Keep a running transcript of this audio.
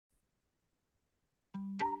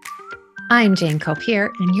I'm Jane Copier,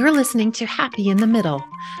 and you're listening to Happy in the Middle,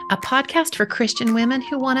 a podcast for Christian women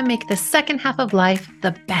who want to make the second half of life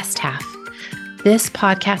the best half. This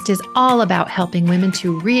podcast is all about helping women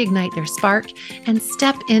to reignite their spark and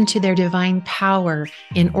step into their divine power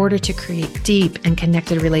in order to create deep and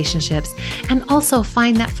connected relationships and also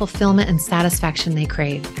find that fulfillment and satisfaction they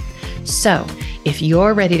crave. So, if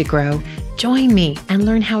you're ready to grow, join me and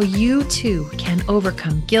learn how you too can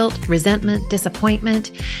overcome guilt, resentment, disappointment,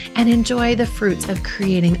 and enjoy the fruits of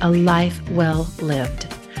creating a life well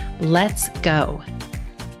lived. Let's go.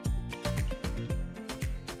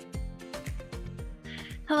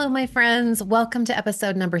 Hello, my friends. Welcome to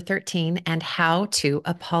episode number 13 and How to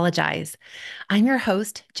Apologize. I'm your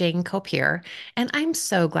host, Jane Copier, and I'm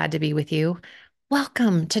so glad to be with you.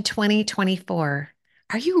 Welcome to 2024.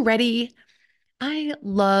 Are you ready? I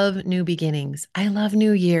love new beginnings. I love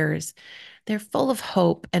new years. They're full of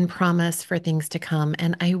hope and promise for things to come.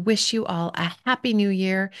 And I wish you all a happy new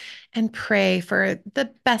year and pray for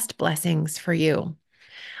the best blessings for you.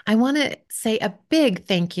 I want to say a big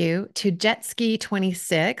thank you to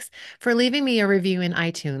Jetski26 for leaving me a review in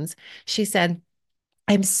iTunes. She said,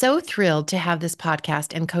 I'm so thrilled to have this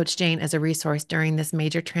podcast and Coach Jane as a resource during this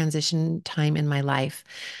major transition time in my life.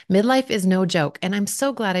 Midlife is no joke, and I'm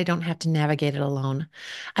so glad I don't have to navigate it alone.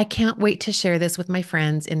 I can't wait to share this with my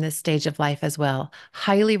friends in this stage of life as well.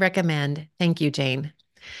 Highly recommend. Thank you, Jane.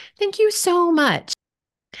 Thank you so much.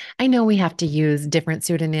 I know we have to use different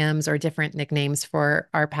pseudonyms or different nicknames for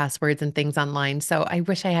our passwords and things online. So I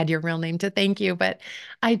wish I had your real name to thank you, but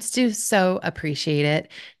I do so appreciate it.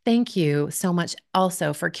 Thank you so much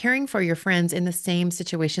also for caring for your friends in the same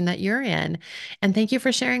situation that you're in. And thank you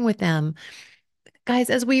for sharing with them. Guys,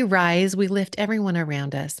 as we rise, we lift everyone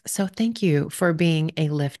around us. So thank you for being a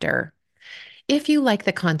lifter. If you like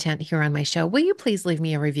the content here on my show, will you please leave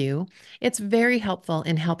me a review? It's very helpful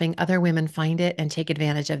in helping other women find it and take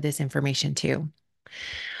advantage of this information too.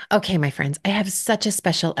 Okay, my friends, I have such a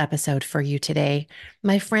special episode for you today.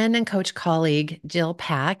 My friend and coach colleague, Jill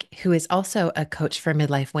Pack, who is also a coach for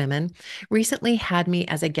midlife women, recently had me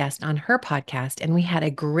as a guest on her podcast, and we had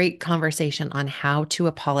a great conversation on how to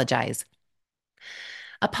apologize.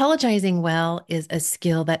 Apologizing well is a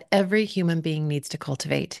skill that every human being needs to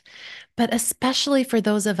cultivate, but especially for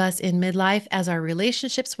those of us in midlife, as our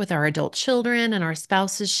relationships with our adult children and our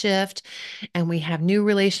spouses shift, and we have new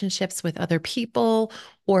relationships with other people,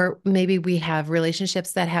 or maybe we have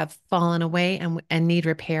relationships that have fallen away and need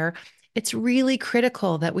repair. It's really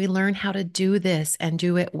critical that we learn how to do this and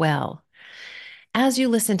do it well. As you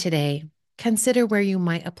listen today, consider where you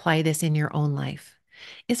might apply this in your own life.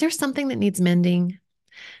 Is there something that needs mending?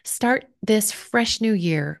 Start this fresh new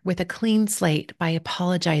year with a clean slate by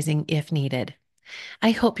apologizing if needed.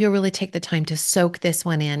 I hope you'll really take the time to soak this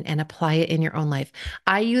one in and apply it in your own life.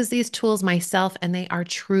 I use these tools myself, and they are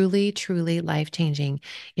truly, truly life changing.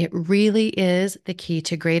 It really is the key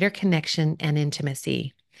to greater connection and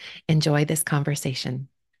intimacy. Enjoy this conversation.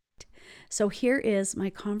 So here is my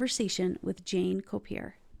conversation with Jane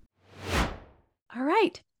Copier. All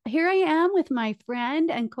right. Here I am with my friend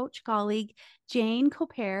and coach colleague, Jane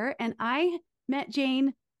Copier. And I met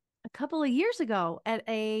Jane a couple of years ago at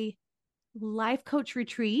a life coach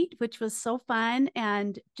retreat, which was so fun,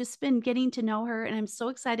 and just been getting to know her. And I'm so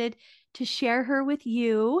excited to share her with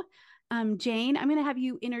you. Jane, I'm going to have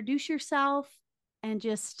you introduce yourself and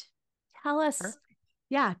just tell us,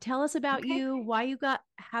 Perfect. tell us about Okay. you,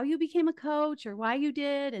 how you became a coach or why you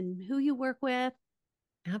did and who you work with.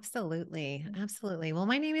 Absolutely. Absolutely. Well,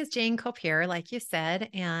 my name is Jane Copier, like you said,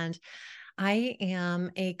 and I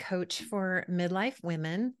am a coach for midlife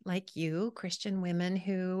women like you, Christian women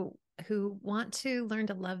who want to learn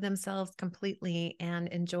to love themselves completely and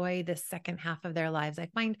enjoy the second half of their lives. I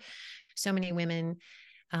find so many women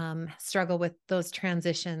struggle with those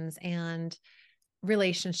transitions and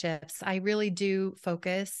relationships. I really do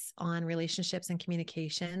focus on relationships and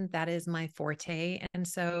communication. That is my forte. And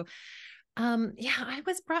so I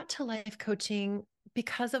was brought to life coaching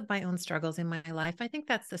because of my own struggles in my life. I think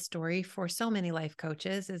that's the story for so many life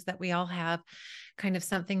coaches, is that we all have kind of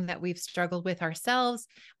something that we've struggled with ourselves.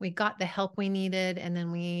 We got the help we needed, and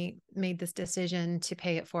then we made this decision to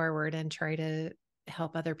pay it forward and try to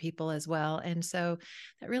help other people as well. And so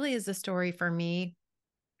that really is the story for me.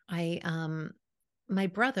 I my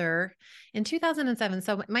brother in 2007.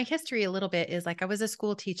 So my history a little bit is like I was a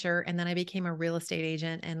school teacher, and then I became a real estate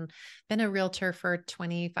agent and been a realtor for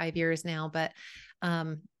 25 years now. But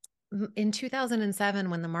um, in 2007,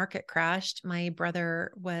 when the market crashed, my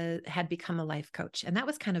brother had become a life coach, and that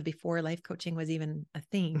was kind of before life coaching was even a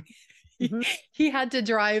thing. Mhm. He had to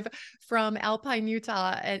drive from Alpine,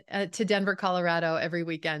 Utah to Denver, Colorado every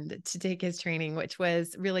weekend to take his training, which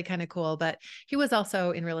was really kind of cool. But he was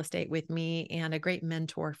also in real estate with me and a great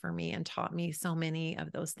mentor for me and taught me so many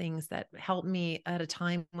of those things that helped me at a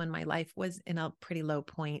time when my life was in a pretty low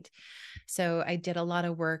point. So I did a lot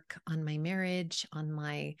of work on my marriage, on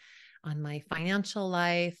my financial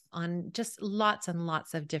life, on just lots and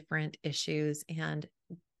lots of different issues, and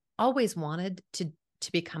always wanted to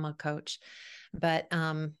become a coach. But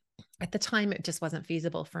at the time, it just wasn't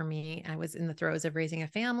feasible for me. I was in the throes of raising a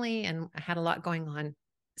family and I had a lot going on.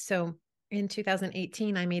 So in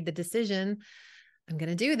 2018, I made the decision, I'm going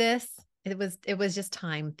to do this. It was just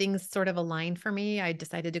time. Things sort of aligned for me. I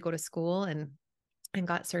decided to go to school and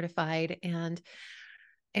got certified, and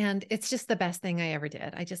it's just the best thing I ever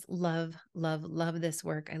did. I just love this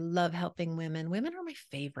work. I love helping women. Women are my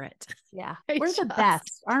favorite. Yeah. I We're the just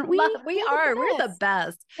best, aren't we? we We're are. We're the the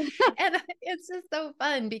best. And it's just so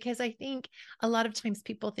fun because I think a lot of times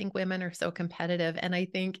people think women are so competitive. And I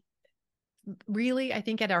think really, I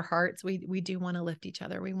think at our hearts, we do want to lift each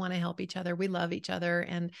other. We want to help each other. We love each other.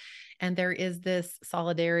 And there is this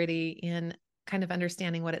solidarity in kind of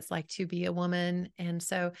understanding what it's like to be a woman. And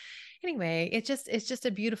so anyway, it's just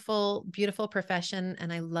a beautiful, beautiful profession.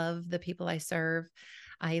 And I love the people I serve.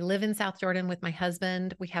 I live in South Jordan with my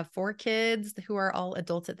husband. We have 4 kids who are all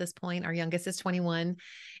adults at this point. Our youngest is 21.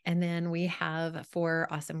 And then we have 4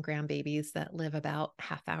 awesome grandbabies that live about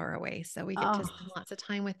half hour away. So we get to spend Oh, lots of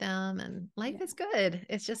time with them and life yeah. is good.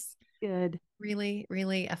 It's just Good. really,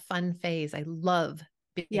 really a fun phase. I love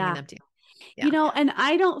being an Yeah. empty. Yeah. And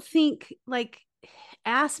I don't think like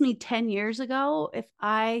ask me 10 years ago if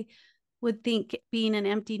I would think being an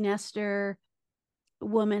empty nester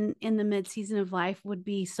woman in the mid season of life would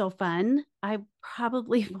be so fun. I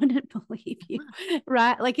probably wouldn't believe you.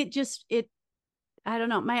 Right. Like I don't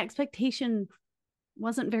know. My expectation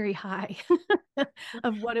wasn't very high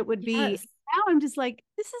of what it would be. Yes. Now I'm just like,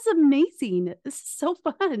 this is amazing. This is so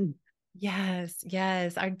fun. Yes,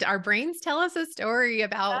 yes. Our brains tell us a story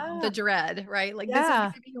about the Yeah. dread, right? Like this is going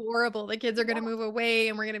Yeah. to be horrible. The kids are going to move away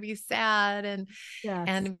and we're going to be sad Yes.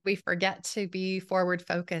 and we forget to be forward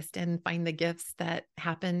focused and find the gifts that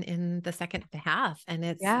happen in the second half. And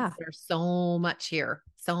Yeah. there's so much here.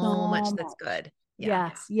 So So much that's much. good. Yeah.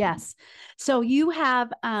 Yes. Yes. So you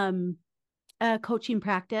have a coaching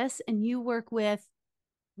practice and you work with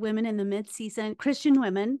women in the mid-season, Christian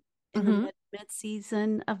women in the Hmm.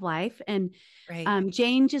 mid-season of life. And Right.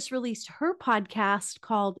 Jane just released her podcast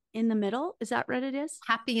called In the Middle. Is that what it is?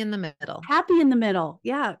 Happy in the middle. Happy in the Middle.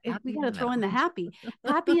 Yeah, we Happy got in to the throw middle. in the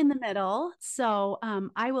happy in the middle. So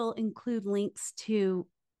I will include links to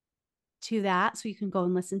that so you can go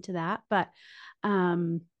and listen to that. But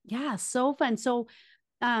yeah, so fun. So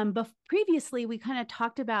previously we kind of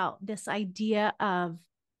talked about this idea of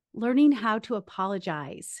learning how to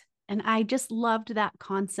apologize, and I just loved that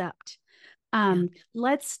concept. Yeah.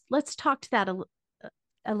 Let's talk to that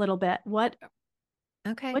a little bit.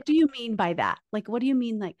 Okay. What do you mean by that? Like, what do you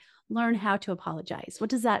mean, like, learn how to apologize? What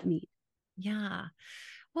does that mean? Yeah.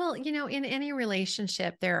 Well, in any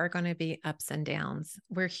relationship, there are going to be ups and downs.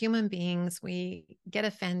 We're human beings. We get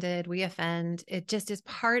offended, we offend. It just is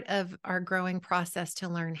part of our growing process to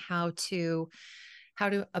learn how to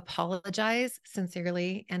apologize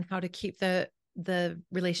sincerely and how to keep the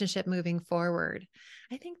relationship moving forward.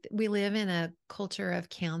 I think that we live in a culture of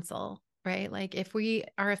cancel, right? Like if we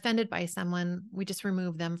are offended by someone, we just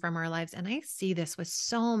remove them from our lives. And I see this with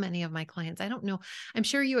so many of my clients. I don't know, I'm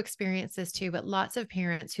sure you experience this too, but lots of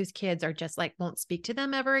parents whose kids are just like won't speak to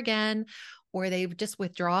them ever again, or they just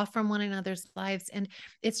withdraw from one another's lives. And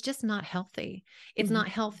it's just not healthy. It's Mhm. not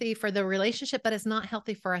healthy for the relationship, but it's not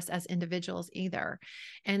healthy for us as individuals either.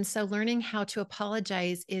 And so learning how to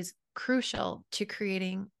apologize is crucial to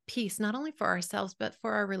creating peace, not only for ourselves, but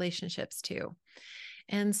for our relationships too.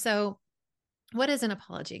 And so, what is an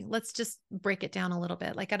apology? Let's just break it down a little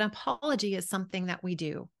bit. Like an apology is something that we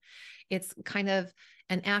do, it's kind of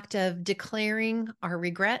an act of declaring our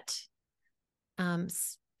regret, um,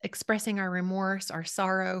 expressing our remorse, our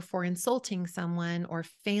sorrow for insulting someone or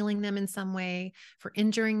failing them in some way, for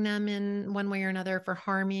injuring them in one way or another, for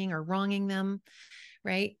harming or wronging them,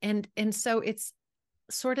 right? And so it's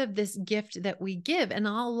sort of this gift that we give. And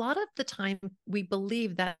a lot of the time, we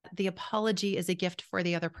believe that the apology is a gift for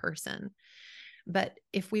the other person. But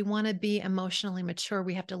if we want to be emotionally mature,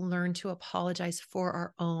 we have to learn to apologize for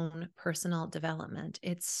our own personal development.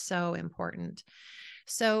 It's so important.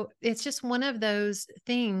 So it's just one of those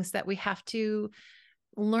things that we have to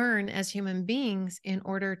learn as human beings in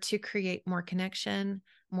order to create more connection,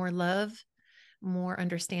 more love, more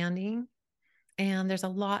understanding. And there's a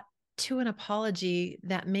lot to an apology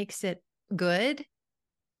that makes it good.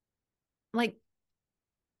 Like,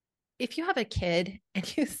 if you have a kid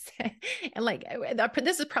and you say, and like,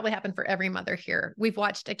 this has probably happened for every mother here. We've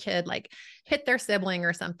watched a kid like hit their sibling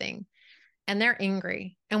or something and they're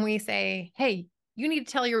angry. And we say, hey, you need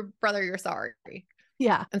to tell your brother you're sorry.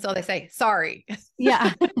 Yeah. And so they say, sorry.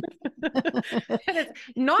 Yeah. And it's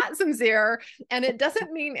not sincere and it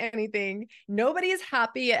doesn't mean anything. Nobody's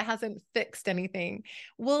happy. It hasn't fixed anything.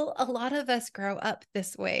 Well, a lot of us grow up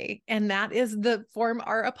this way, and that is the form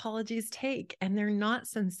our apologies take. And they're not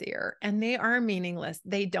sincere and they are meaningless.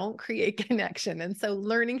 They don't create connection. And so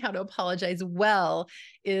learning how to apologize well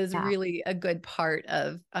is really a good part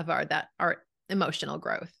of our emotional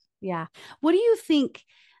growth. Yeah. What do you think?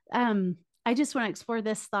 I just want to explore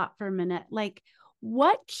this thought for a minute. Like,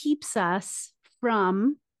 what keeps us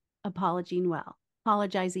from apologizing well?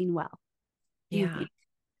 Do you think?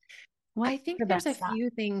 I think there's a few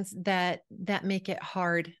things that make it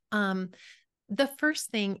hard. The first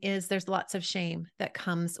thing is there's lots of shame that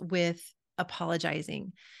comes with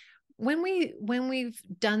apologizing. When we've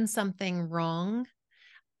done something wrong,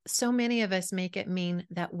 so many of us make it mean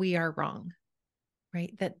that we are wrong,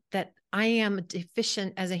 right? That I am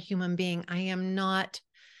deficient as a human being. I am not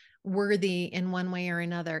worthy in one way or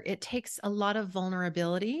another. It takes a lot of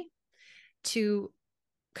vulnerability to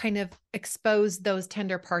kind of expose those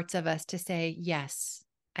tender parts of us to say, yes,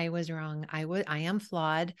 I was wrong. I am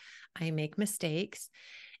flawed. I make mistakes.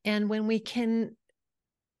 And when we can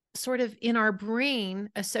sort of in our brain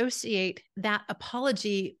associate that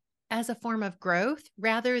apology as a form of growth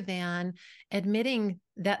rather than admitting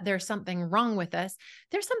that there's something wrong with us.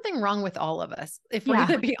 There's something wrong with all of us. If we're going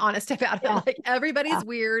to be honest about it, like everybody's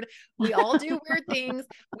weird. We all do weird things.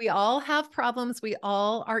 We all have problems. We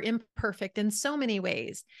all are imperfect in so many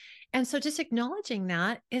ways. And so just acknowledging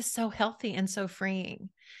that is so healthy and so freeing.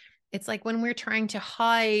 It's like when we're trying to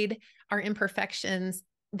hide our imperfections,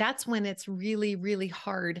 that's when it's really, really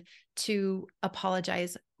hard to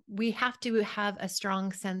apologize. We have to have a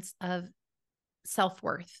strong sense of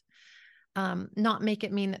self-worth, not make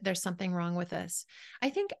it mean that there's something wrong with us. I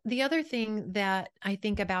think the other thing that I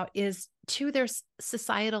think about is too, there's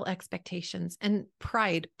societal expectations and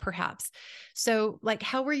pride, perhaps. So like,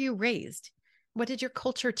 how were you raised? What did your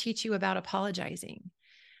culture teach you about apologizing?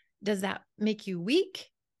 Does that make you weak?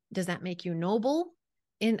 Does that make you noble?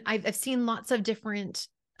 And I've seen lots of different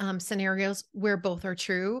scenarios where both are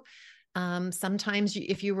true. Sometimes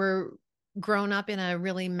if you were grown up in a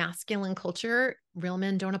really masculine culture, real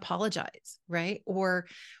men don't apologize, right? Or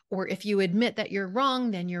if you admit that you're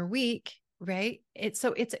wrong, then you're weak, right? It's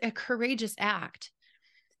a courageous act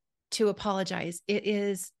to apologize. It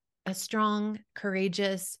is a strong,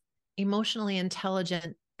 courageous, emotionally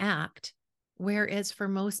intelligent act. Whereas for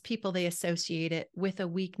most people, they associate it with a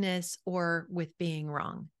weakness or with being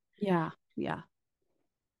wrong. Yeah. Yeah.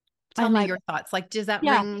 Tell me your thoughts. Like, does that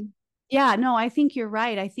ring? Yeah, no, I think you're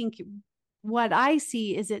right. I think what I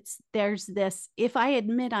see is there's this, if I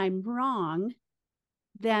admit I'm wrong,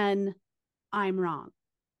 then I'm wrong,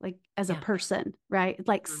 like as a person, right?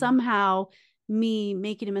 Like somehow me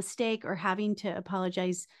making a mistake or having to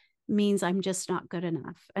apologize means I'm just not good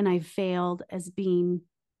enough and I failed as being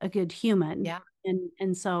a good human. Yeah.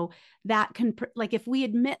 And so that can, like, if we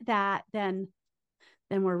admit that, then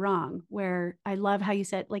we're wrong. Where I love how you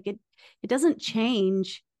said, like, it doesn't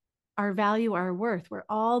change our value, our worth. We're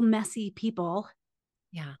all messy people.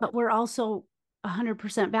 Yeah. But we're also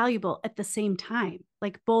 100% valuable at the same time.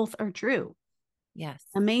 Like both are true. Yes.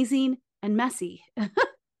 Amazing and messy.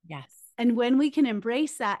 Yes. And when we can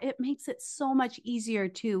embrace that, it makes it so much easier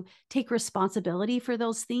to take responsibility for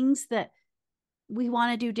those things that we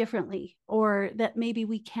want to do differently, or that maybe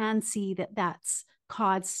we can see that that's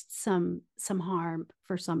caused some harm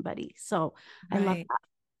for somebody. So I love that.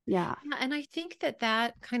 Yeah. And I think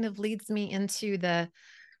that kind of leads me into the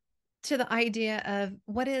idea of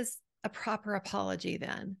what is a proper apology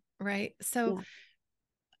then, right? So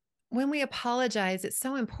when we apologize, it's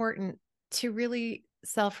so important to really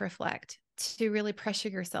self-reflect, to really pressure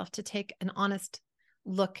yourself to take an honest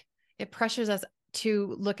look. It pressures us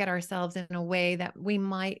to look at ourselves in a way that we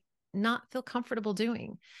might not feel comfortable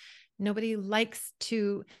doing. Nobody likes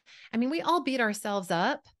to, I mean, we all beat ourselves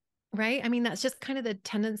up, right? I mean, that's just kind of the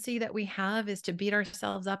tendency that we have, is to beat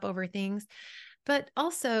ourselves up over things, but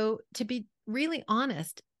also to be really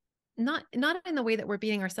honest, not in the way that we're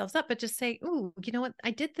beating ourselves up, but just say, "Ooh, you know what?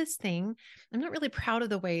 I did this thing. I'm not really proud of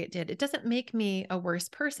the way it did. It doesn't make me a worse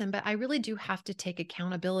person, but I really do have to take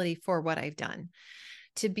accountability for what I've done."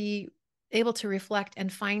 To be able to reflect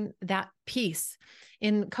and find that peace.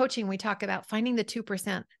 In coaching, we talk about finding the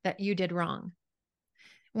 2% that you did wrong.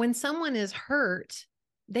 When someone is hurt,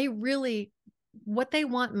 they really, what they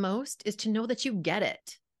want most is to know that you get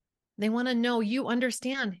it. They want to know you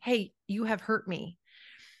understand, hey, you have hurt me.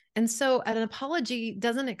 And so an apology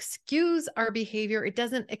doesn't excuse our behavior. It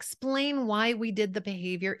doesn't explain why we did the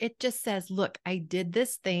behavior. It just says, look, I did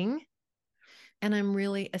this thing and I'm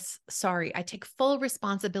really sorry. I take full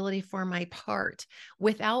responsibility for my part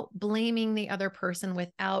without blaming the other person,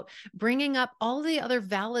 without bringing up all the other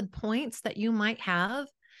valid points that you might have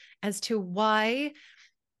as to why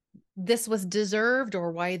this was deserved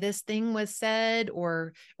or why this thing was said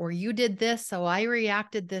or you did this so I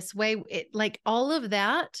reacted this way. It, like, all of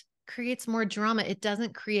that creates more drama. It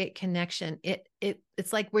doesn't create connection.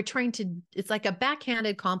 It's like we're trying to, it's like a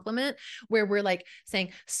backhanded compliment where we're like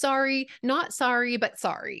saying sorry, not sorry, but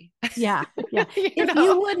sorry. Yeah. Yeah. If know?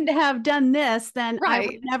 you wouldn't have done this, then I would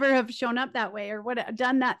Right. never have shown up that way or would have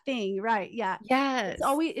done that thing. Right. Yeah. It's Yes.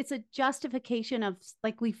 always, it's a justification of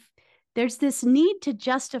like, there's this need to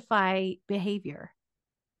justify behavior.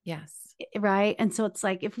 Yes. Right. And so it's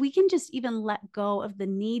like, if we can just even let go of the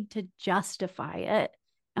need to justify it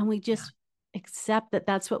and we Yeah. just accept that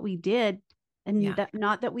that's what we did, and Yeah. that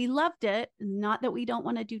not that we loved it, not that we don't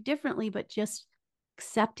want to do differently, but just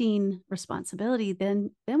accepting responsibility,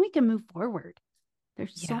 then we can move forward.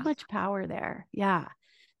 There's so Yeah. much power there. Yeah.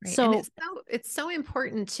 Right. And So it's so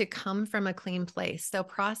important to come from a clean place. So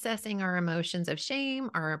processing our emotions of shame,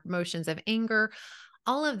 our emotions of anger,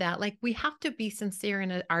 all of that, like, we have to be sincere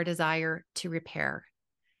in our desire to repair.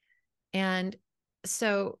 And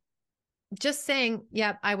so just saying,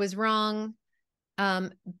 yep, I was wrong.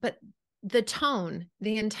 But the tone,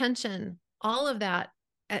 the intention, all of that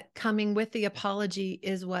coming with the apology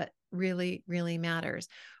is what really, really matters.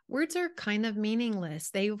 Words are kind of meaningless.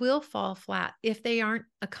 They will fall flat if they aren't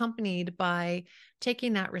accompanied by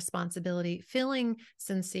taking that responsibility, feeling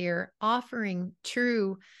sincere, offering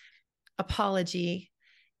true apology,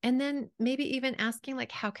 and then maybe even asking,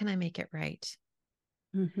 like, how can I make it right?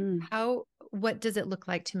 mhm. What does it look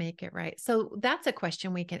like to make it right? So that's a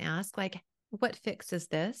question we can ask, like, what fixes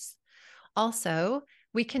this? Also,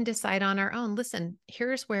 we can decide on our own. Listen,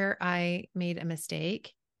 here's where I made a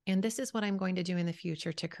mistake, and this is what I'm going to do in the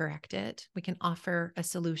future to correct it. We can offer a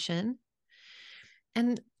solution.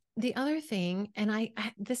 And the other thing, and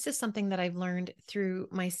this is something that I've learned through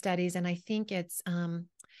my studies, and I think it's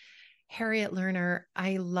Harriet Lerner.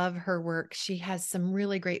 I love her work. She has some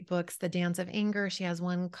really great books, The Dance of Anger. She has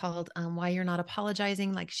one called Why You're Not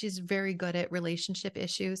Apologizing. Like, she's very good at relationship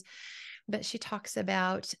issues, but she talks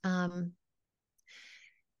about um,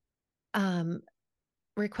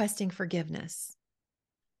 requesting forgiveness.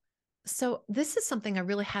 So this is something I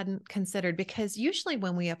really hadn't considered, because usually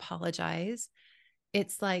when we apologize,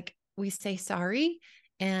 it's like we say sorry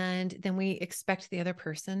and then we expect the other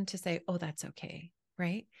person to say, oh, that's okay.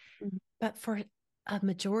 Right. Mhm. But for a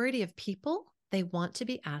majority of people, they want to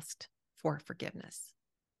be asked for forgiveness.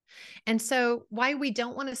 And so, why we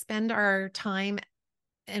don't want to spend our time,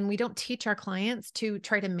 and we don't teach our clients to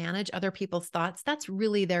try to manage other people's thoughts, that's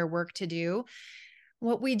really their work to do.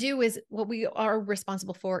 What we do is, what we are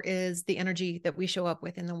responsible for is the energy that we show up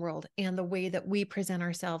with in the world, and the way that we present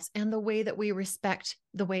ourselves, and the way that we respect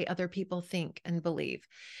the way other people think and believe.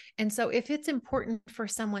 And so if it's important for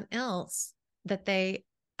someone else that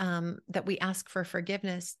that we ask for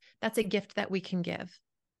forgiveness, that's a gift that we can give.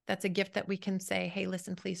 That's a gift that we can say, hey,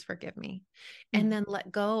 listen, please forgive me. And Mhm. then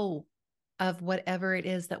let go of whatever it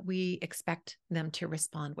is that we expect them to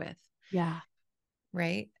respond with. Yeah.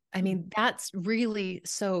 Right. I mean, that's really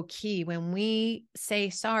so key. When we say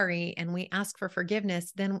sorry and we ask for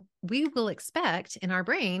forgiveness, then we will expect in our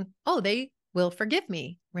brain, oh, they will forgive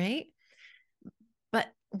me. Right.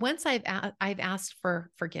 But once I've asked for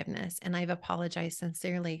forgiveness and I've apologized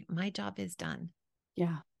sincerely, my job is done.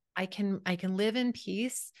 Yeah. I can live in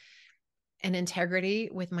peace and integrity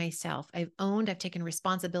with myself. I've taken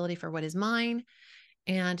responsibility for what is mine.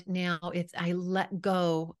 And now I let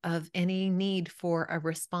go of any need for a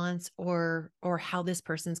response or how this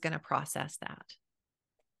person's going to process that.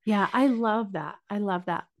 Yeah. I love that. I love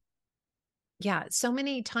that. Yeah. So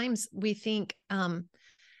many times we think,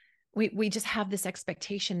 we just have this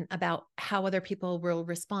expectation about how other people will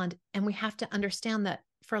respond. And we have to understand that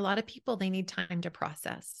for a lot of people, they need time to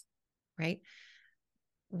process, right?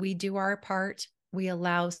 We do our part. We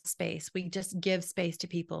allow space. We just give space to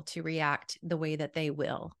people to react the way that they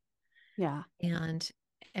will. Yeah. And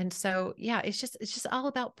so, yeah, it's just all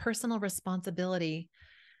about personal responsibility.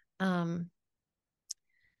 um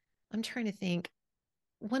I'm trying to think.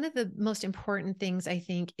 One of the most important things, I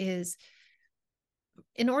think, is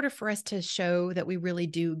in order for us to show that we really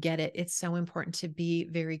do get it, it's so important to be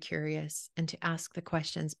very curious and to ask the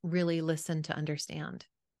questions, really listen to understand.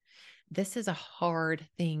 This is a hard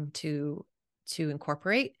thing to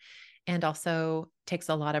incorporate, and also takes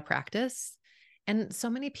a lot of practice. And so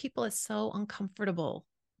many people, it's so uncomfortable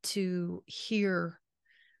to hear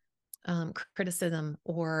criticism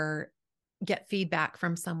or get feedback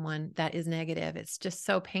from someone that is negative. It's just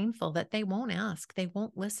so painful that they won't ask, they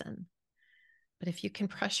won't listen. But if you can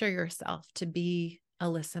pressure yourself to be a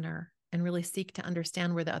listener and really seek to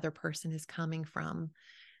understand where the other person is coming from,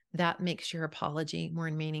 that makes your apology more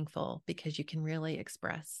meaningful, because you can really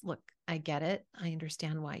express, look, I get it. I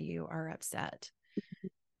understand why you are upset.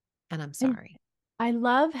 And I'm And sorry. I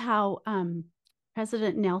love how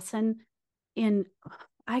President Nelson, in,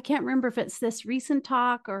 I can't remember if it's this recent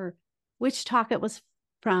talk or which talk it was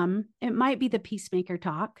from. It might be the Peacemaker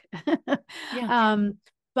talk. Yeah.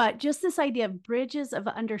 But just this idea of bridges of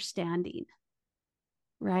understanding,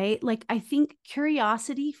 right? Like, I think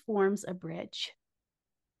curiosity forms a bridge,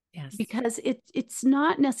 Yes. because it's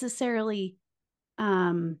not necessarily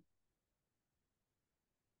um,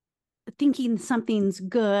 thinking something's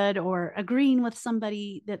good or agreeing with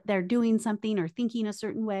somebody that they're doing something or thinking a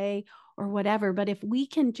certain way or whatever. But if we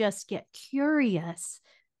can just get curious,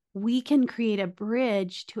 we can create a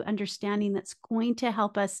bridge to understanding that's going to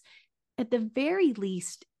help us, at the very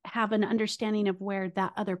least, have an understanding of where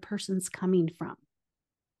that other person's coming from,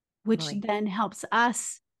 which Totally. then helps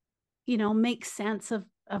us, make sense of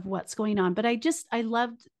what's going on. But I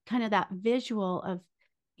loved kind of that visual of,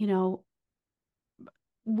 you know,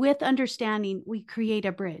 with understanding, we create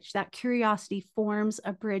a bridge. That curiosity forms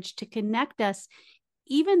a bridge to connect us,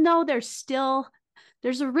 even though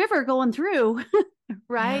there's a river going through,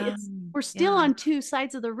 right? Yeah. We're still Yeah. on two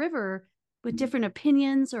sides of the river with different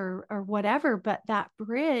opinions or whatever, but that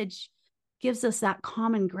bridge gives us that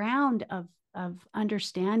common ground of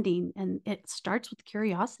understanding, and it starts with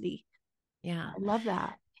curiosity. Yeah. I love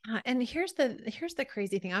that. And here's the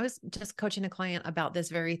crazy thing. I was just coaching a client about this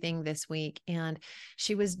very thing this week, and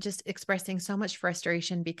she was just expressing so much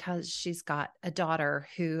frustration because she's got a daughter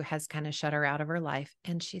who has kind of shut her out of her life.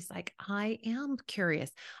 And she's like, I am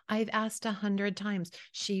curious. I've asked 100 times.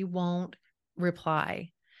 She won't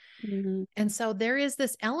reply. Mhm. And so there is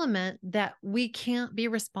this element that we can't be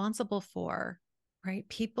responsible for, right?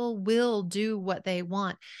 People will do what they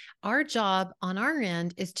want. Our job on our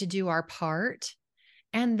end is to do our part,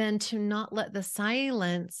 and then to not let the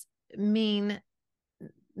silence mean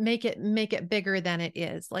make it bigger than it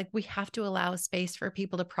is. Like, we have to allow space for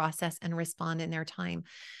people to process and respond in their time.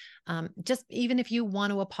 Just even if you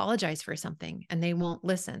want to apologize for something and they won't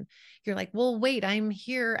listen, you're like, well, wait, I'm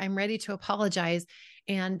here, I'm ready to apologize,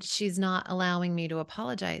 and she's not allowing me to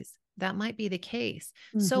apologize. That might be the case.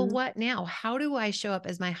 So Mhm. what now? How do I show up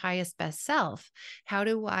as my highest best self? How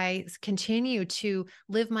do I continue to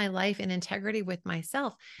live my life in integrity with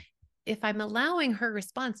myself? If I'm allowing her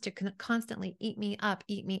response to constantly eat me up,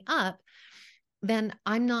 then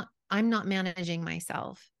I'm not managing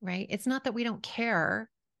myself, right? It's not that we don't care.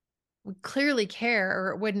 We clearly care,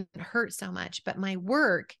 or it wouldn't hurt so much, but my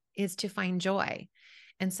work is to find joy.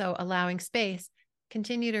 And so allowing space,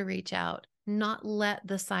 continue to reach out, not let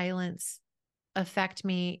the silence affect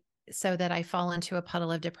me so that I fall into a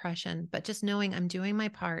puddle of depression, but just knowing I'm doing my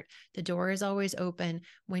part. The door is always open.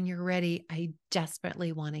 When you're ready, I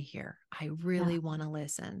desperately want to hear. I Yeah. really want to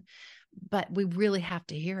listen. But we really have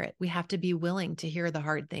to hear it. We have to be willing to hear the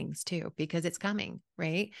hard things too, because it's coming,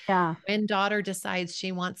 right? Yeah. When daughter decides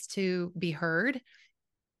she wants to be heard,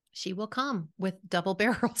 she will come with double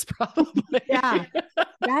barrels, Yeah. probably.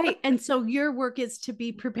 Right. And so your work is to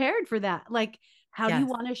be prepared for that. Like, how do you Yes.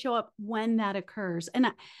 want to show up when that occurs?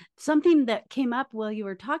 And something that came up while you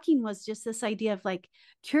were talking was just this idea of like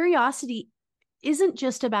curiosity isn't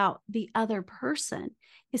just about the other person,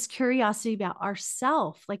 it's curiosity about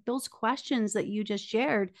ourself. Like those questions that you just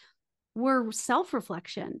shared were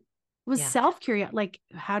self-reflection, was Yeah. self-curiosity. Like,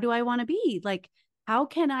 how do I want to be? Like, how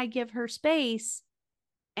can I give her space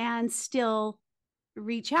and still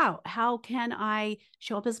reach out? How can I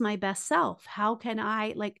show up as my best self? How can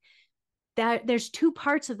I, like, that? There's two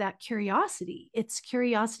parts of that curiosity. It's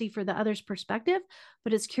curiosity for the other's perspective,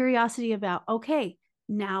 but it's curiosity about, okay,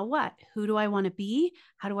 now what? Who do I want to be?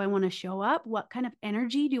 How do I want to show up? What kind of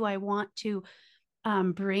energy do I want to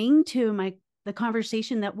bring to the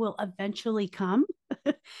conversation that will eventually come?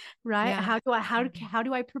 Right? Yeah. How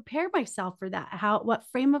do I prepare myself for that? What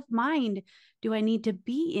frame of mind do I need to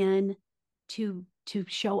be in to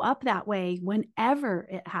show up that way whenever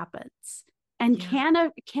it happens? And Yeah.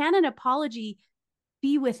 can an apology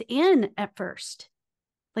be within at first?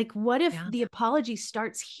 Like, what if Yeah. the apology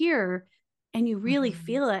starts here and you really Mhm.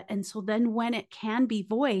 feel it? And so then when it can be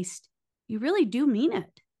voiced, you really do mean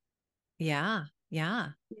it. Yeah.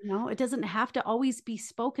 Yeah. It doesn't have to always be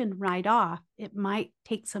spoken right off. It might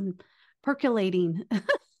take some percolating,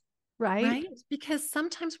 right? Right? Because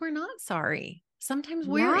sometimes we're not sorry. Sometimes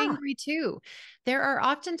we're Yeah. angry too. There are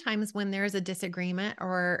often times when there's a disagreement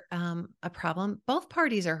or a problem, both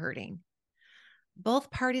parties are hurting.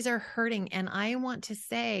 Both parties are hurting. And I want to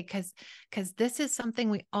say, because this is something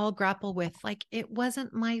we all grapple with, like it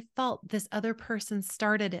wasn't my fault. This other person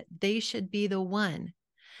started it. They should be the one.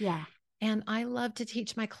 Yeah. And I love to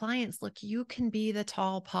teach my clients, look, you can be the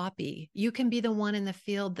tall poppy. You can be the one in the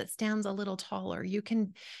field that stands a little taller. You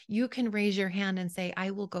can raise your hand and say,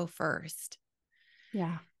 I will go first.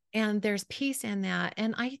 Yeah. And there's peace in that.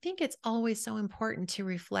 And I think it's always so important to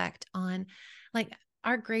reflect on, like,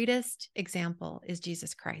 our greatest example is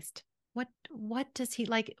Jesus Christ. What does he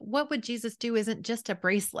like? What would Jesus do? Isn't just a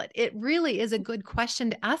bracelet. It really is a good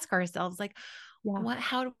question to ask ourselves. Like, Yeah.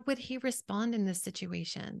 how would he respond in this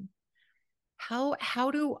situation?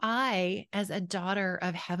 How do I, as a daughter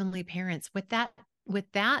of heavenly parents, with that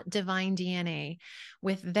divine DNA,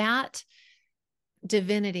 with that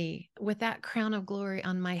divinity, with that crown of glory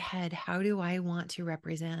on my head, how do I want to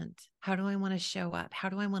represent? How do I want to show up? How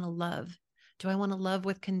do I want to love? Do I want to love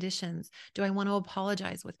with conditions? Do I want to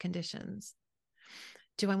apologize with conditions?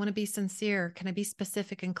 Do I want to be sincere? Can I be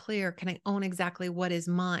specific and clear? Can I own exactly what is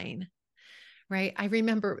mine? Right. I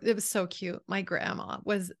remember it was so cute. My grandma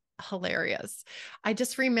was hilarious. I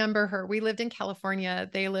just remember her. We lived in California.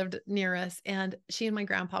 They lived near us, and she and my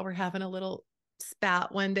grandpa were having a little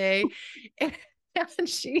spat one day. And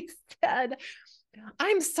she said,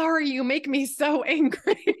 I'm sorry you make me so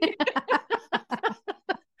angry.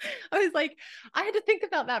 I was like, I had to think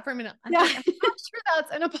about that for a minute. I was Yeah. like, I'm not sure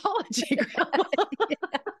that's an apology, Grandma.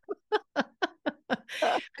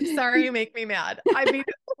 I'm sorry you make me mad. I mean,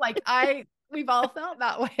 like we've all felt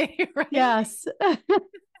that way, right? Yes.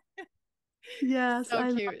 Yes. So I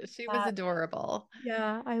love cute. She was that. adorable.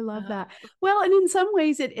 Yeah. I love Uh, that. Well, and in some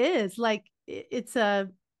ways it is like it's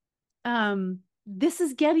this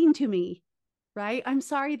is getting to me, right? I'm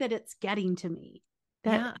sorry that it's getting to me.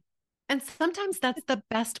 That, yeah. And sometimes that's the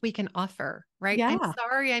best we can offer, right? I'm yeah.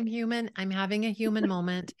 sorry, I'm human. I'm having a human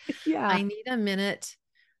moment. Yeah. I need a minute.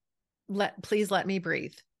 Please let me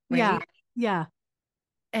breathe, Yeah. right? Yeah.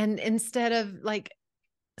 And instead of like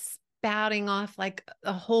spouting off like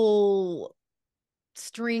a whole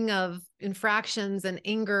string of infractions and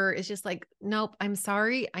anger, is just like, nope, I'm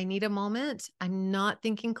sorry. I need a moment. I'm not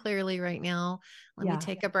thinking clearly right now. Let me Yeah.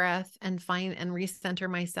 take a breath and find and recenter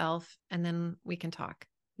myself, and then we can talk.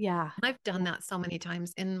 Yeah. And I've done that so many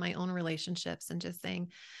times in my own relationships and just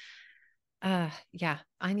saying, yeah,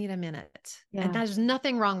 I need a minute. And Yeah. there's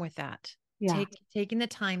nothing wrong with that. Yeah. Taking the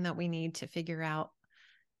time that we need to figure out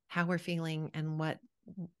how we're feeling and what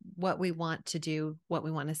we want to do, what we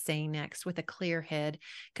want to say next with a clear head.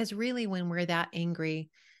 Because really, when we're that angry,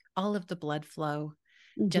 all of the blood flow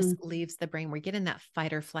Hmm. just leaves the brain. We get in that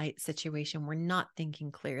fight or flight situation. We're not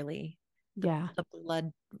thinking clearly. Yeah. The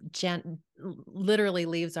blood literally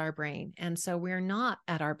leaves our brain. And so we're not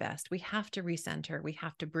at our best. We have to recenter. We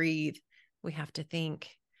have to breathe. We have to think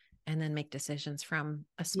and then make decisions from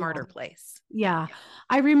a Yeah. smarter place. Yeah.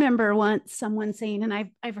 I remember once someone saying, and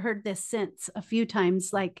I've heard this since a few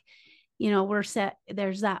times, like, we're set,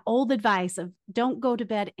 there's that old advice of don't go to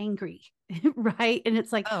bed angry, right? And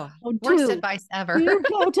it's like, Oh, oh, worst do advice ever. do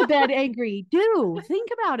go to bed angry. Do think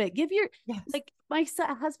about it. Give your, Yes. like, my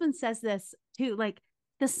husband says this too, like,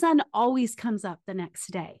 the sun always comes up the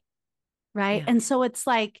next day, right? Yeah. And so it's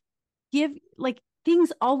like, like,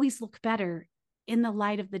 things always look better in the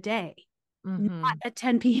light of the day, not Mm-hmm. at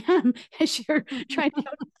 10 p.m. as you're trying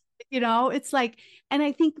to, it's like, and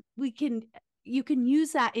I think you can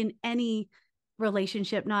use that in any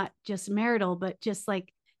relationship, not just marital, but just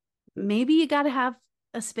like maybe you got to have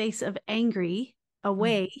a space of angry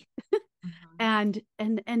away Mm-hmm.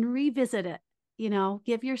 and revisit it,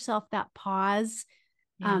 give yourself that pause.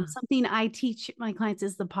 Yeah. Something I teach my clients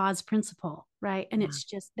is the pause principle, right? And Yeah. it's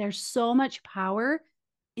just, there's so much power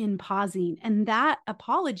in pausing, and that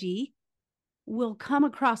apology will come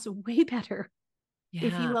across way better if you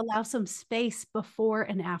Yeah. allow some space before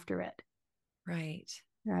and after it, Right.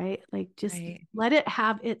 right? Like, just Right. let it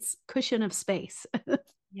have its cushion of space.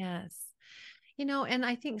 Yes. And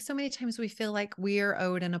I think so many times we feel like we're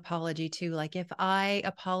owed an apology too. Like if I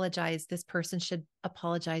apologize, this person should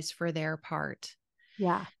apologize for their part.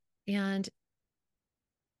 Yeah. And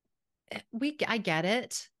I get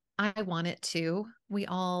it. I want it too. We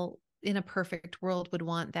all in a perfect world would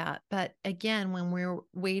want that. But again, when we're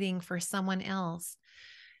waiting for someone else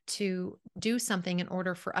to do something in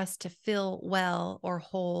order for us to feel well or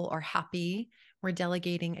whole or happy, we're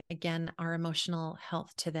delegating again our emotional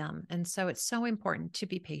health to them. And so it's so important to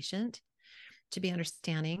be patient, to be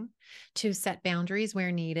understanding, to set boundaries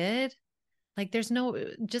where needed. Like there's no,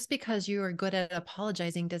 just because you are good at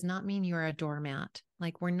apologizing does not mean you're a doormat.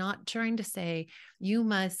 Like we're not trying to say you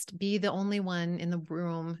must be the only one in the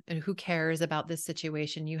room who cares about this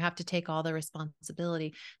situation. You have to take all the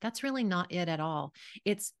responsibility. That's really not it at all.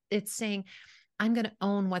 It's saying, I'm going to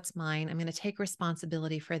own what's mine. I'm going to take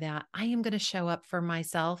responsibility for that. I am going to show up for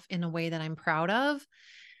myself in a way that I'm proud of.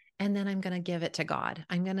 And then I'm going to give it to God.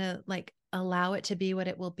 I'm going to like allow it to be what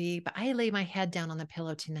it will be. But I lay my head down on the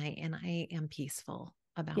pillow tonight and I am peaceful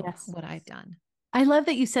about Yes. what I've done. I love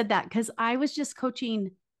that you said that, because I was just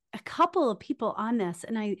coaching a couple of people on this.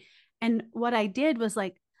 And what I did was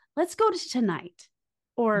like, let's go to tonight,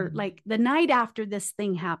 or Mhm. like the night after this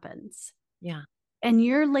thing happens, Yeah. and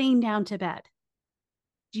you're laying down to bed.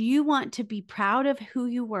 Do you want to be proud of who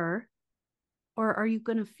you were, or are you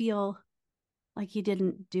going to feel like you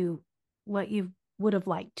didn't do what you would have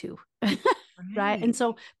liked to? Right. And Right.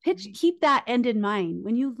 so Right. keep that end in mind.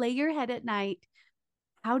 When you lay your head at night,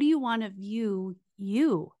 how do you want to view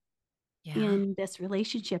you Yeah. in this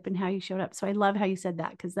relationship and how you showed up? So I love how you said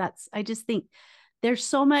that, because I just think there's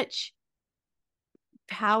so much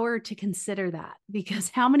power to consider that, because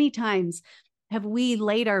how many times have we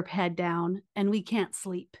laid our head down and we can't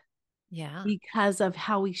sleep Yeah. because of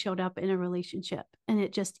how we showed up in a relationship, and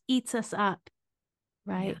it just eats us up.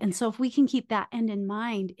 Right. Yeah. And so if we can keep that end in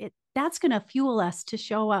mind, that's going to fuel us to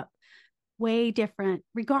show up way different,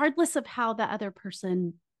 regardless of how the other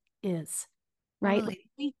person is. Right.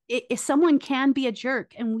 Totally. If someone can be a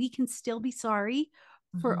jerk, and we can still be sorry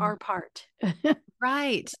for Mhm. our part.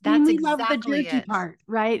 Right. I mean, That's we love the exactly jerky it. part,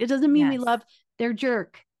 right? It doesn't mean we Yes. love their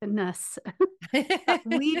jerkness. But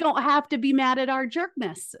we don't have to be mad at our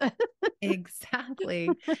jerkness. Exactly.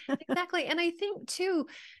 Exactly. And I think too,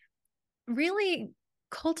 really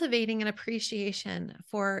cultivating an appreciation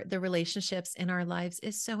for the relationships in our lives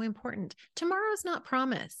is so important. Tomorrow's not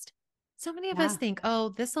promised. So many of us Yeah. think,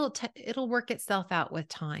 oh, it'll work itself out with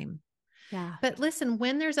time. Yeah. But listen,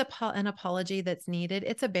 when there's an apology that's needed,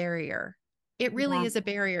 it's a barrier. It really Yeah. is a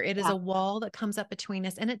barrier. It is Yeah. a wall that comes up between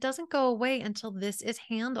us, and it doesn't go away until this is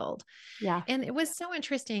handled. Yeah. And it was so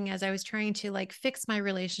interesting as I was trying to like fix my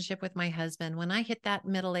relationship with my husband. When I hit that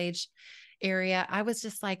middle age area, I was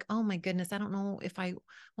just like, oh my goodness, I don't know if I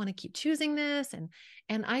want to keep choosing this.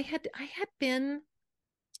 And I had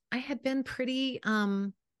been pretty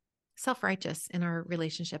self-righteous in our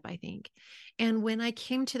relationship, I think. And when I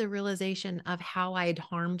came to the realization of how I had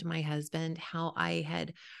harmed my husband, how I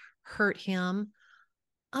had hurt him,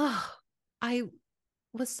 oh, I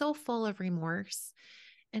was so full of remorse.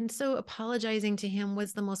 And so apologizing to him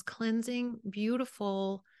was the most cleansing,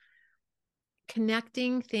 beautiful,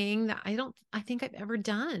 connecting thing that I think I've ever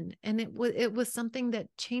done. And it was something that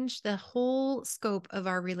changed the whole scope of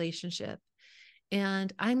our relationship.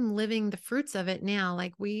 And I'm living the fruits of it now.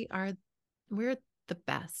 Like we're the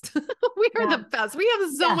best. We are Yeah. the best. We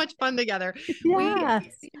have so Yeah. much fun together. We Yes.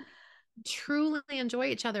 truly enjoy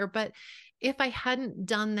each other. But if I hadn't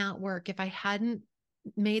done that work, if I hadn't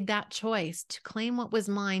made that choice to claim what was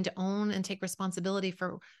mine, to own and take responsibility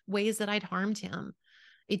for ways that I'd harmed him,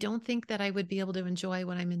 I don't think that I would be able to enjoy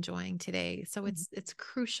what I'm enjoying today. So it's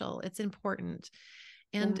crucial. It's important.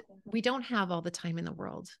 Yeah. And we don't have all the time in the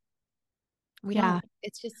world. We Yeah. don't.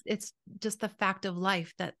 It's just the fact of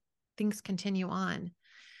life that things continue on.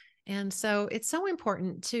 And so it's so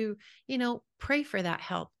important to, pray for that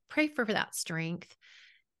help, pray for that strength.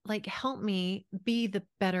 Like, help me be the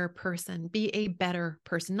better person, be a better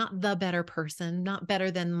person, not the better person, not better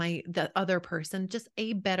than the other person, just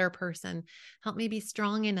a better person. Help me be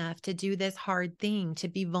strong enough to do this hard thing, to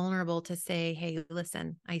be vulnerable, to say, hey,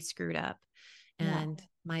 listen, I screwed up Yeah. and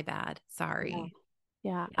my bad. Yeah. Sorry.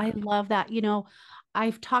 Yeah. I Yeah. love that.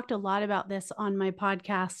 I've talked a lot about this on my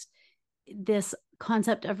podcast, this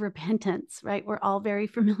concept of repentance, right? We're all very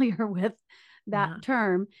familiar with Yeah. that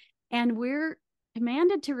term, and we're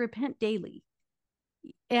commanded to repent daily.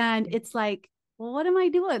 And it's like, well, what am I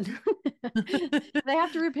doing? They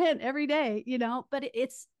have to repent every day, but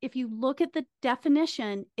it's, if you look at the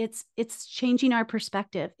definition, it's changing our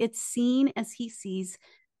perspective. It's seeing as he sees,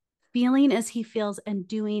 feeling as he feels, and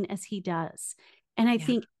doing as he does. And I Yeah.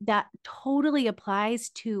 think that totally applies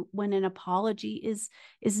to when an apology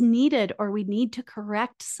is needed, or we need to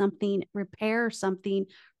correct something, repair something,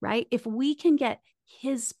 right? If we can get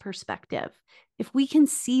his perspective, if we can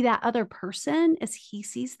see that other person as he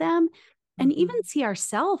sees them, and even see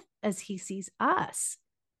ourselves as he sees us,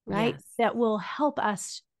 right? Yes. That will help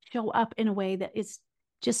us show up in a way that is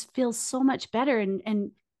just feels so much better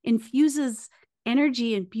and infuses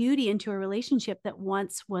energy and beauty into a relationship that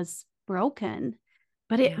once was broken.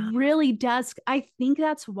 But it Yeah. really does. I think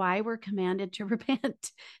that's why we're commanded to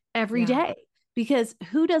repent every Yeah. day, because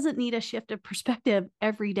who doesn't need a shift of perspective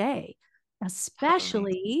every day, Totally.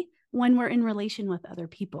 especially when we're in relation with other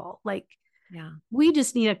people? Like, Yeah. we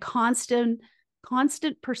just need a constant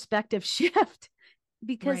perspective shift,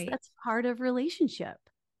 because Right. that's part of relationship.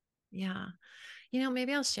 Yeah.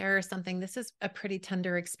 Maybe I'll share something. This is a pretty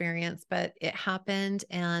tender experience, but it happened.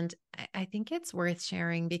 And I think it's worth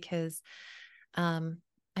sharing because um,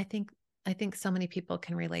 I think I think so many people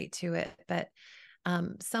can relate to it. But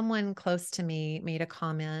someone close to me made a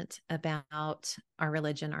comment about our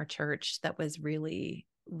religion, our church, that was really,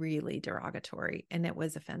 really derogatory and it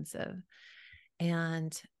was offensive.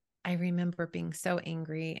 And I remember being so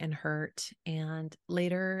angry and hurt. And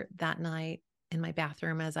later that night in my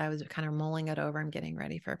bathroom, as I was kind of mulling it over, I'm getting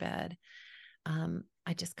ready for bed.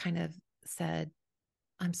 I just kind of said,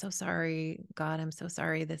 I'm so sorry, God, I'm so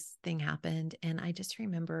sorry this thing happened. And I just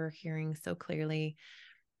remember hearing so clearly,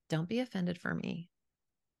 don't be offended for me.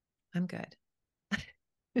 I'm good.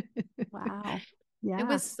 Wow. It Yeah.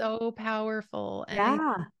 was so powerful. And I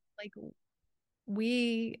Yeah. think like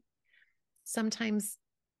we sometimes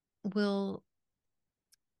will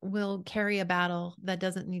carry a battle that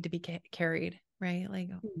doesn't need to be carried, right? Like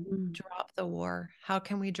Mhm. drop the war. How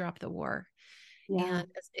can we drop the war? Yeah.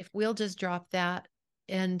 And if we'll just drop that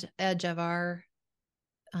edge of our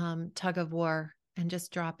tug of war and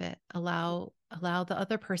just drop it, allow the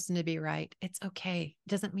other person to be right. It's okay. It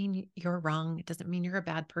doesn't mean you're wrong. It doesn't mean you're a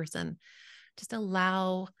bad person. Just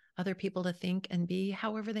allow other people to think and be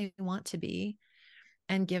however they want to be,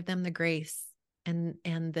 and give them the grace and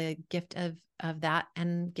the gift of that,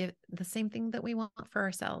 and give the same thing that we want for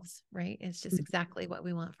ourselves, right? It's just Mhm. exactly what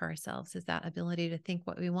we want for ourselves, is that ability to think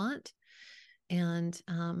what we want. And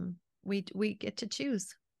we get to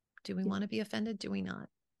choose, do we want to be offended, do we not,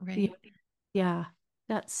 Yeah. right? Yeah.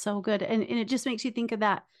 That's so good. And it just makes you think of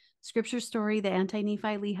that scripture story, the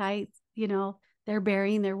anti-Nephi Lehites, they're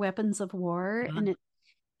bearing their weapons of war. Yeah.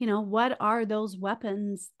 And what are those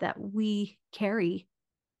weapons that we carry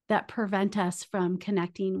that prevent us from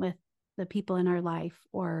connecting with the people in our life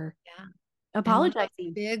or Yeah. And one of those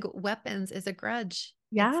apologizing? big weapons is a grudge.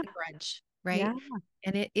 It's Yeah. a grudge, Yeah. right?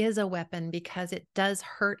 And it is a weapon because it does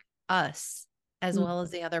hurt us as Mm. well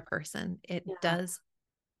as the other person. It Yeah. does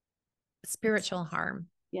It's, spiritual harm,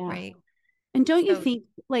 yeah. right? And don't you So, think,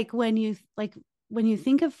 when you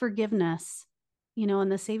think of forgiveness,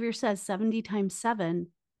 and the Savior says 70 times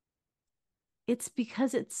 7, it's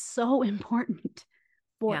because it's so important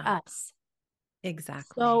for yeah, us. So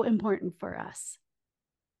exactly. important for us.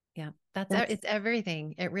 Yeah, That's it's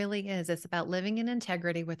everything. It really is. It's about living in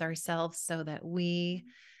integrity with ourselves so that we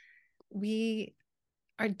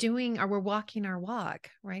are doing, or we're walking our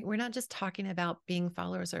walk, right? We're not just talking about being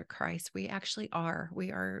followers of Christ. We actually are.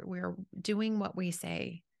 We are doing what we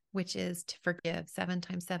say, which is to forgive 7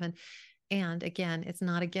 times 7. And again, it's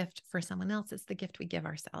not a gift for someone else. It's the gift we give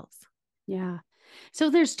ourselves. Yeah. So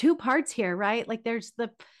there's two parts here, right? Like there's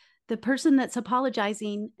the person that's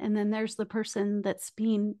apologizing, and then there's the person that's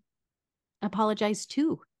being apologized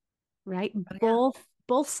to, right? Oh, yeah.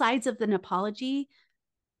 Both sides of an apology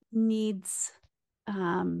needs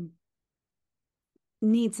um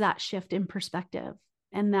needs that shift in perspective,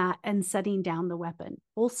 and setting down the weapon.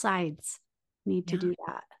 Both sides need to Yeah. do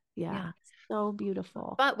that. Yeah. Yeah. So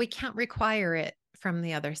beautiful. But we can't require it from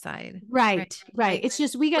the other side, right? Right. Right. Like It's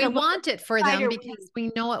just we got we to look at want it for the side them are because we.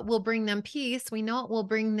 we know it will bring them peace. We know it will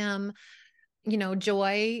bring them,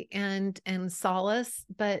 joy and solace.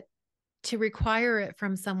 But to require it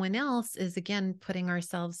from someone else is again putting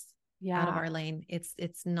ourselves out of Yeah. our lane.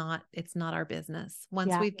 It's not our business. Once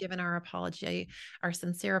Yeah. we've given our apology, our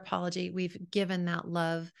sincere apology, we've given that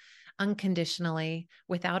love unconditionally,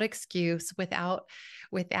 without excuse, without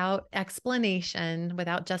explanation,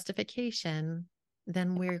 without justification,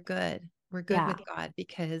 then we're good Yeah. with God,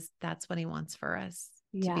 because that's what he wants for us,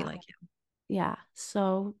 to be Yeah. like him. Yeah.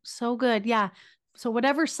 So good. Yeah. So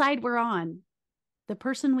whatever side we're on, the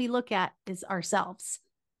person we look at is ourselves.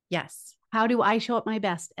 Yes. How do I show up my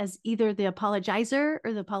best as either the apologizer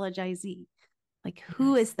or the apologizee? Like,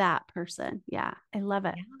 who Yes. is that person? Yeah, I love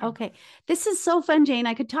it. Yeah. Okay. This is so fun, Jane.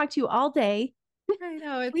 I could talk to you all day. I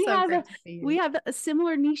know, it's We so have great to see we you. have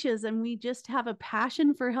similar niches, and we just have a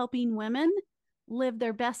passion for helping women live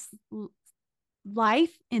their best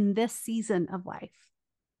life in this season of life.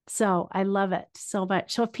 So I love it so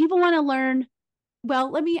much. So if people want to learn,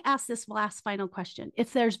 well, let me ask this last final question.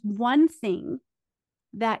 If there's one thing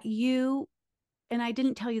that you, and I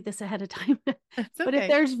didn't tell you this ahead of time, It's but if okay.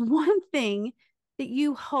 there's one thing that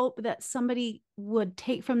you hope that somebody would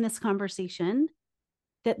take from this conversation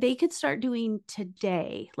that they could start doing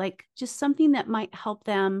today, like just something that might help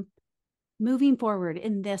them moving forward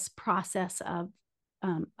in this process of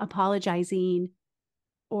apologizing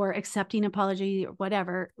or accepting apology or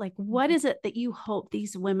whatever, like what is it that you hope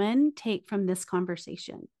these women take from this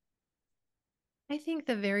conversation? I think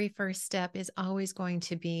the very first step is always going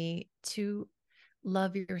to be to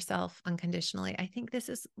love yourself unconditionally. I think this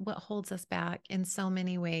is what holds us back in so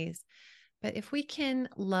many ways. But if we can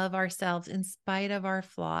love ourselves in spite of our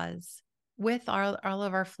flaws, with all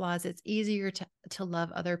of our flaws, it's easier to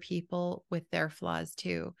love other people with their flaws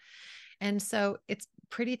too. And so it's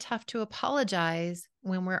pretty tough to apologize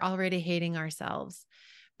when we're already hating ourselves.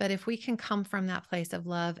 But if we can come from that place of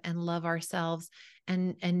love and love ourselves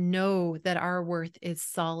and know that our worth is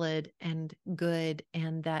solid and good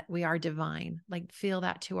and that we are divine, like feel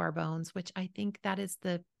that to our bones, which I think that is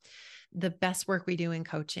the best work we do in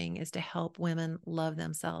coaching is to help women love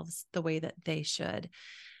themselves the way that they should.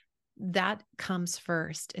 That comes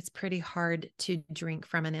first. It's pretty hard to drink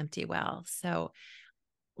from an empty well. So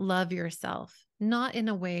love yourself, not in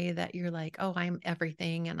a way that you're like, oh, I'm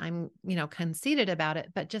everything and I'm, conceited about it,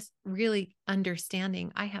 but just really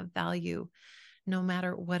understanding I have value no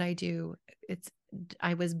matter what I do.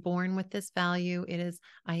 I was born with this value.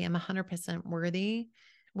 I am 100% worthy,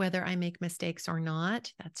 whether I make mistakes or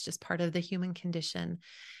not. That's just part of the human condition.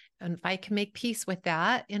 And if I can make peace with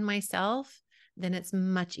that in myself, then it's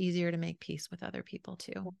much easier to make peace with other people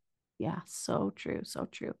too. Yeah, so true. So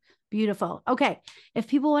true. Beautiful. Okay. If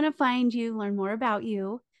people want to find you, learn more about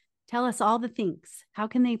you, tell us all the things. How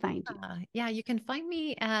can they find you? Yeah, you can find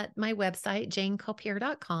me at my website,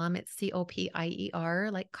 janecopier.com. It's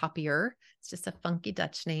Copier, like copier. It's just a funky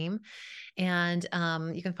Dutch name. And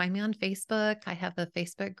you can find me on Facebook. I have a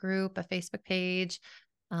Facebook group, a Facebook page,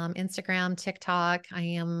 Instagram, TikTok.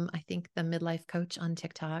 I think, the midlife coach on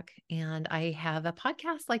TikTok. And I have a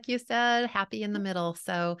podcast, like you said, Happy in the Middle.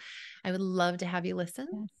 So I would love to have you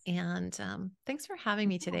listen. Yes. And thanks for having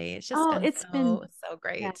me today. It's just Oh, been it's been so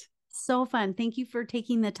great. so fun. Thank you for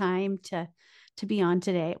taking the time to be on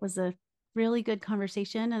today. It was a really good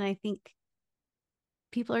conversation, and I think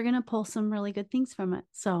people are going to pull some really good things from it.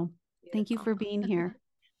 So thank you for being here.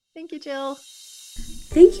 Thank you, Jill.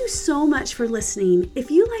 Thank you so much for listening.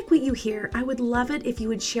 If you like what you hear, I would love it if you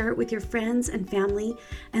would share it with your friends and family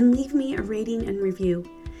and leave me a rating and review.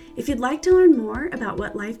 If you'd like to learn more about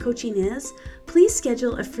what life coaching is, please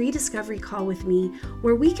schedule a free discovery call with me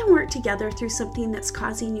where we can work together through something that's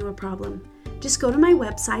causing you a problem. Just go to my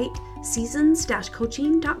website,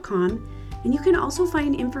 seasons-coaching.com, and you can also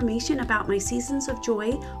find information about my Seasons of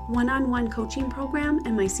Joy one-on-one coaching program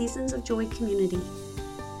and my Seasons of Joy community.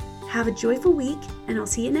 Have a joyful week, and I'll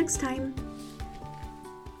see you next time.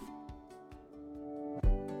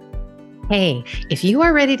 Hey, if you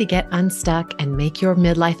are ready to get unstuck and make your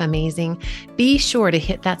midlife amazing, be sure to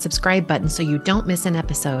hit that subscribe button so you don't miss an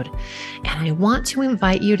episode. And I want to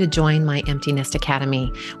invite you to join my Empty Nest Academy,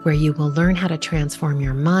 where you will learn how to transform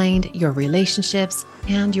your mind, your relationships,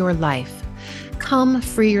 and your life. Come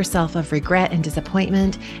free yourself of regret and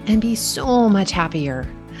disappointment and be so much happier.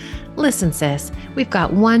 Listen, sis, we've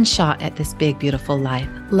got one shot at this big, beautiful life.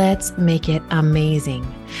 Let's make it amazing.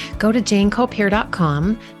 Go to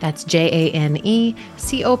janecopier.com, that's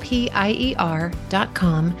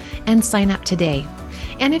JaneCopier.com, and sign up today.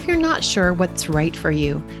 And if you're not sure what's right for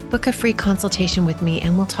you, book a free consultation with me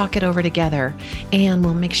and we'll talk it over together. And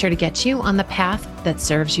we'll make sure to get you on the path that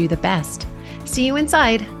serves you the best. See you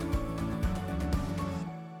inside.